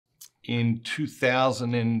in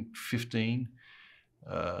 2015,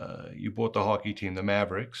 you bought the hockey team, the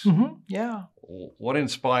Mavericks. Mm-hmm. Yeah. What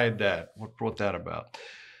inspired that? What brought that about?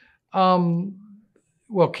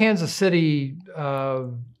 Well, Kansas City,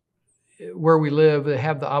 where we live, they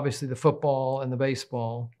have obviously the football and the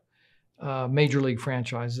baseball. Major League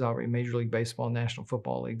franchises, already Major League Baseball, National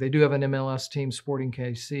Football League. They do have an MLS team, Sporting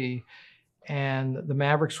KC, and the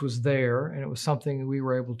Mavericks was there, and it was something we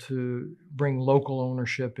were able to bring local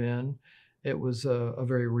ownership in. It was a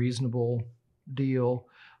very reasonable deal.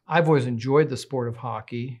 I've always enjoyed the sport of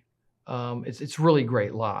hockey. It's really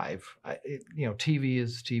great live. TV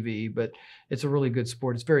is TV, but it's a really good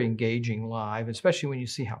sport. It's very engaging live, especially when you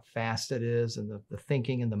see how fast it is and the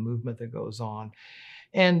thinking and the movement that goes on.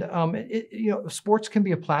 And sports can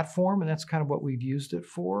be a platform, and that's kind of what we've used it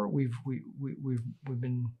for. We've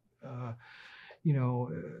been,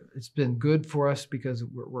 it's been good for us because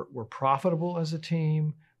we're profitable as a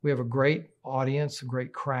team. We have a great audience,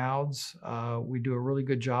 great crowds. We do a really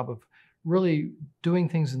good job of really doing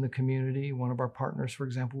things in the community. One of our partners, for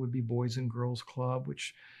example, would be Boys and Girls Club,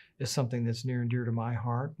 which is something that's near and dear to my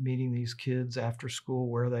heart. Meeting these kids after school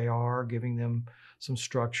where they are, giving them some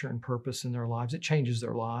structure and purpose in their lives. It changes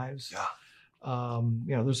their lives. Yeah.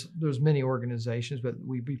 There's many organizations, but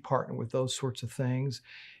we partner with those sorts of things.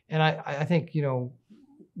 And I think,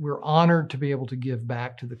 we're honored to be able to give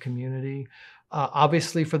back to the community.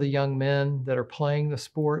 Obviously, for the young men that are playing the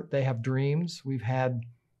sport, they have dreams. We've had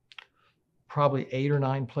probably 8 or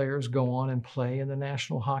 9 players go on and play in the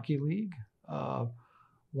National Hockey League.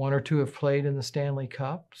 1 or 2 have played in the Stanley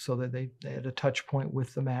Cup, so that they had a touch point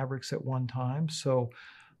with the Mavericks at one time. So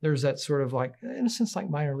there's that sort of like, in a sense, like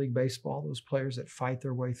minor league baseball, those players that fight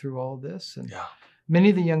their way through all of this. And many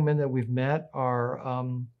of the young men that we've met are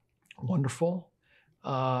wonderful.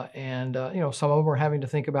 Some of them are having to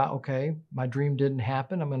think about, okay, my dream didn't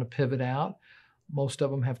happen. I'm going to pivot out. Most of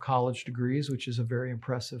them have college degrees, which is a very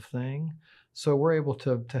impressive thing. So we're able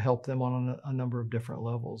to help them on a number of different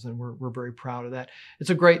levels, and we're very proud of that. It's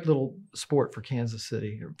a great little sport for Kansas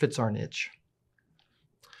City. It fits our niche.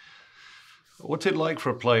 What's it like for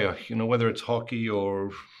a player, whether it's hockey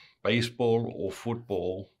or baseball or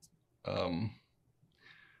football?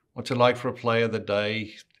 What's it like for a player the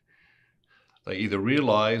day they either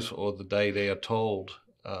realize or the day they are told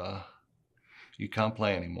you can't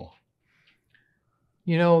play anymore?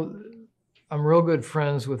 I'm real good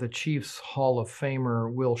friends with a Chiefs Hall of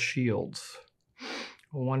Famer, Will Shields,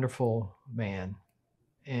 a wonderful man.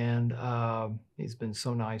 And he's been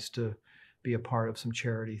so nice to be a part of some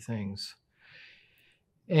charity things.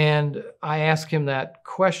 And I asked him that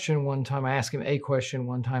question one time. I asked him a question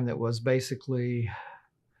one time that was basically,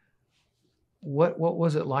 what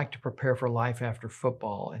was it like to prepare for life after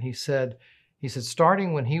football? And he said,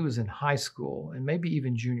 starting when he was in high school and maybe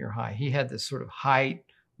even junior high, he had this sort of height,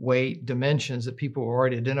 weight, dimensions that people were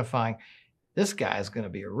already identifying. This guy is going to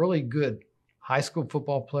be a really good high school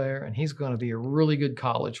football player, and he's going to be a really good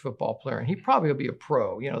college football player, and he probably will be a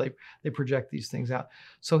pro. They project these things out.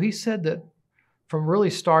 So he said that from really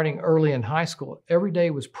starting early in high school, every day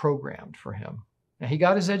was programmed for him. Now, he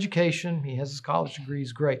got his education, he has his college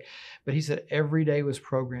degrees, great, but he said every day was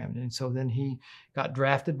programmed. And so then he got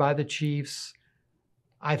drafted by the Chiefs.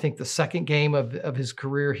 I think the second game of his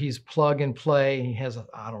career, he's plug and play. He has,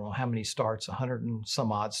 I don't know how many starts, 100 and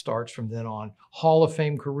some odd starts from then on. Hall of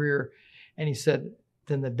Fame career. And he said,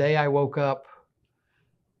 then the day I woke up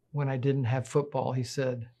when I didn't have football, he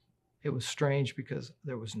said, it was strange because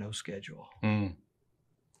there was no schedule. Mm.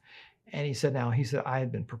 And he said, I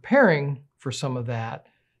had been preparing for some of that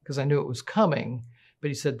because I knew it was coming. But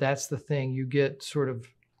he said, that's the thing. You get sort of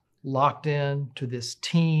locked in to this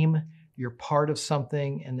team. You're part of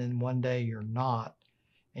something, and then one day you're not,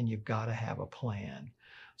 and you've got to have a plan.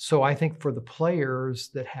 So I think for the players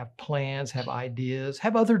that have plans, have ideas,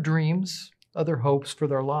 have other dreams, other hopes for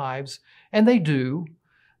their lives, and they do,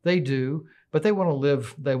 but they want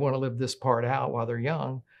to live this part out while they're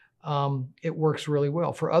young. It works really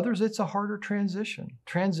well. For others, it's a harder transition.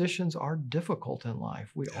 Transitions are difficult in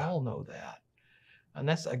life. We all know that. And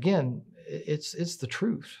that's, again, it's the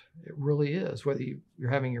truth. It really is. Whether you're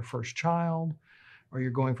having your first child, or you're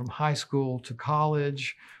going from high school to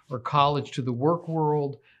college, or college to the work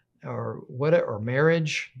world, or whatever, or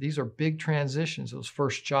marriage. These are big transitions. Those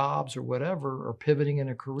first jobs or whatever, or pivoting in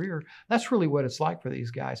a career. That's really what it's like for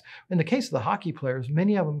these guys. In the case of the hockey players,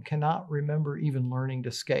 many of them cannot remember even learning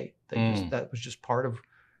to skate. That was just part of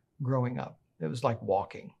growing up. It was like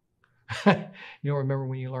walking. You don't remember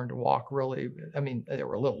when you learned to walk, really. I mean, they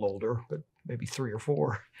were a little older, but maybe 3 or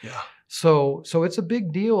 4. Yeah. So it's a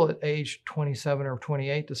big deal at age 27 or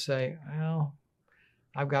 28 to say, well,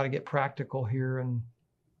 I've got to get practical here and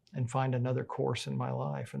find another course in my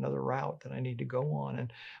life, another route that I need to go on.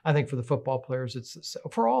 And I think for the football players, it's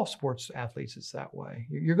for all sports athletes, it's that way.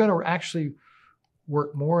 You're going to actually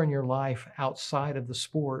work more in your life outside of the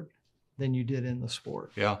sport than you did in the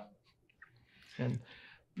sport. Yeah. And,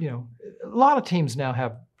 you know, a lot of teams now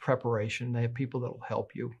have preparation. They have people that will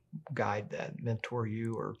help you, guide that, mentor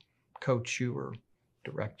you, or coach you, or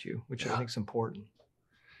direct you, which I think is important.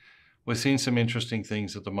 We're seeing some interesting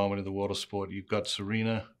things at the moment in the world of sport. You've got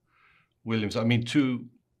Serena Williams. I mean, two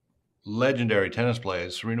legendary tennis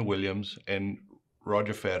players, Serena Williams and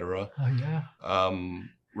Roger Federer. Oh, yeah.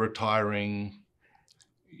 Retiring,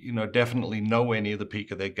 you know, definitely nowhere near the peak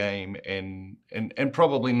of their game, and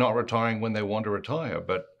probably not retiring when they want to retire.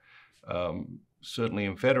 But certainly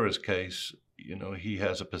in Federer's case, you know, he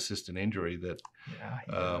has a persistent injury that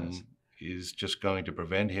is just going to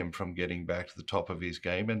prevent him from getting back to the top of his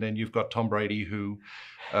game. And then you've got Tom Brady, who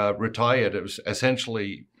retired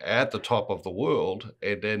essentially at the top of the world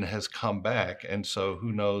and then has come back. And so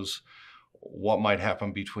who knows what might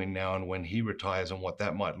happen between now and when he retires and what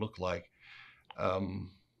that might look like.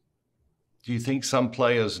 Do you think some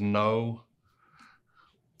players know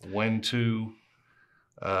when to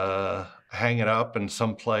hang it up and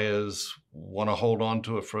some players want to hold on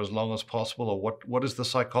to it for as long as possible? Or what is the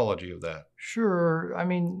psychology of that? Sure. I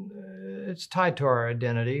mean, it's tied to our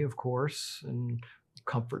identity, of course, and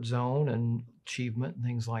comfort zone and achievement and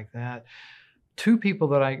things like that. Two people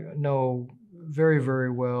that I know very, very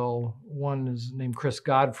well. One is named Chris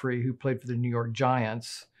Godfrey, who played for the New York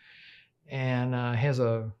Giants and has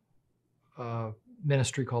a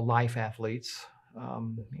ministry called Life Athletes.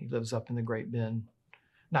 He lives up in the Great Bend.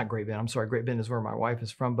 Not Great Bend, I'm sorry, Great Bend is where my wife is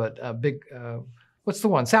from, but what's the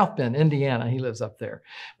one? South Bend, Indiana. He lives up there.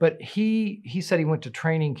 But he said he went to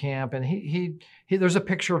training camp, and he there's a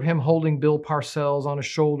picture of him holding Bill Parcells on his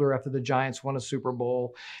shoulder after the Giants won a Super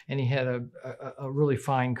Bowl, and he had a really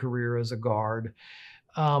fine career as a guard.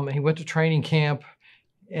 He went to training camp,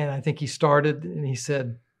 and I think he started, and he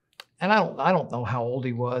said, and I don't know how old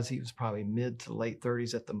he was. He was probably mid to late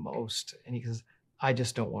 30s at the most. And he says, I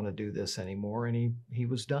just don't want to do this anymore. And he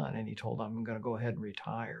was done. And he told them, I'm going to go ahead and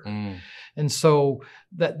retire. And so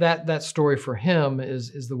that story for him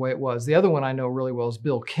is the way it was. The other one I know really well is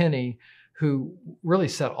Bill Kinney, who really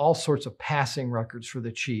set all sorts of passing records for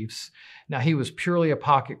the Chiefs. Now, he was purely a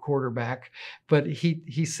pocket quarterback, but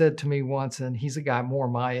he said to me once, and he's a guy more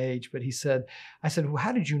my age, but I said, well,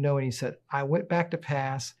 how did you know? And he said, I went back to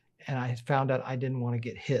pass, and I found out I didn't want to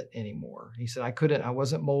get hit anymore. He said, I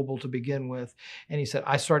wasn't mobile to begin with. And he said,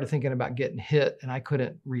 I started thinking about getting hit, and I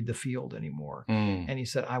couldn't read the field anymore. And he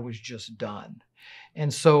said, I was just done.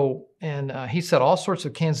 And so, he set all sorts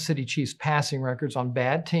of Kansas City Chiefs passing records on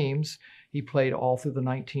bad teams. He played all through the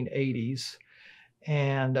 1980s,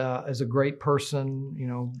 and is a great person, you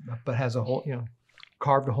know, but has a whole, you know,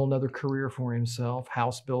 carved a whole nother career for himself,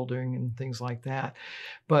 house building and things like that.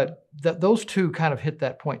 But those two kind of hit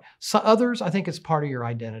that point. So others, I think it's part of your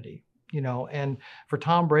identity, you know, and for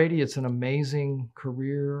Tom Brady, it's an amazing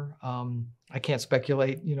career. I can't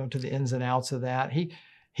speculate, you know, to the ins and outs of that.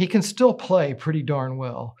 He can still play pretty darn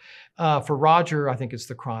well. For Roger, I think it's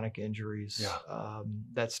the chronic injuries.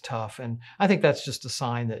 That's tough. And I think that's just a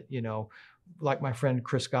sign that, you know, like my friend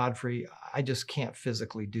Chris Godfrey, I just can't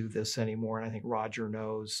physically do this anymore. And I think Roger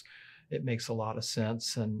knows it makes a lot of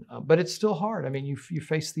sense. And but it's still hard. I mean, you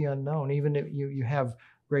face the unknown. Even if you have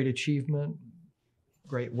great achievement,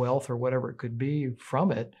 great wealth, or whatever it could be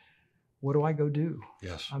from it, what do I go do?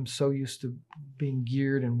 Yes. I'm so used to being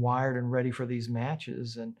geared and wired and ready for these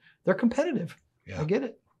matches, and they're competitive. I get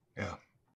it. Yeah.